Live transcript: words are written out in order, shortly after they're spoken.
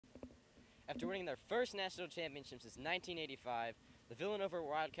After winning their first national championship since 1985, the Villanova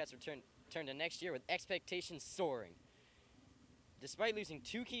Wildcats returned to next year with expectations soaring. Despite losing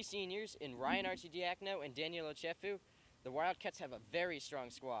two key seniors in Ryan Arcidiacono and Daniel Ochefu, the Wildcats have a very strong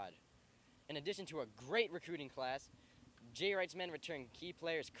squad. In addition to a great recruiting class, Jay Wright's men return key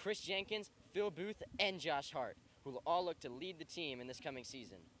players Chris Jenkins, Phil Booth, and Josh Hart, who will all look to lead the team in this coming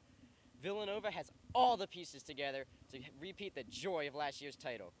season. Villanova has all the pieces together to repeat the joy of last year's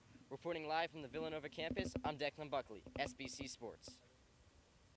title. Reporting live from the Villanova campus, I'm Declan Buckley, SBC Sports.